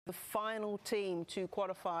The final team to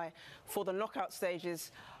qualify for the knockout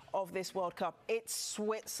stages of this World Cup. It's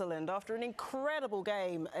Switzerland. After an incredible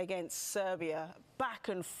game against Serbia, back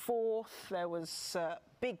and forth, there was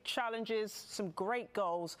big challenges, some great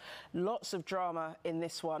goals, lots of drama in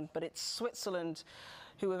this one, but it's Switzerland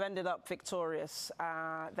who have ended up victorious.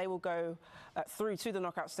 They will go through to the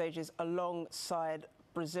knockout stages alongside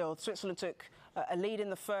Brazil. Switzerland took a lead in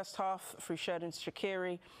the first half through Xherdan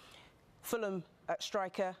Shaqiri. Fulham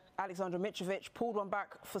striker Aleksandar Mitrovic pulled one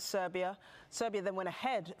back for Serbia. Serbia then went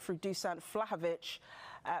ahead through Dusan Vlahovic.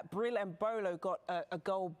 Bril Embolo got a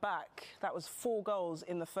goal back. That was 4 goals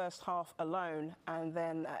in the first half alone. And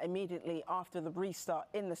then immediately after the restart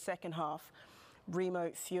in the second half, Remo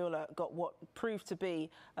Freuler got what proved to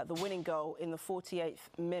be the winning goal in the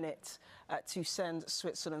 48th minute to send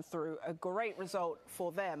Switzerland through. A great result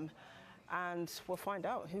for them. And we'll find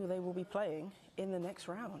out who they will be playing in the next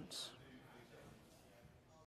round.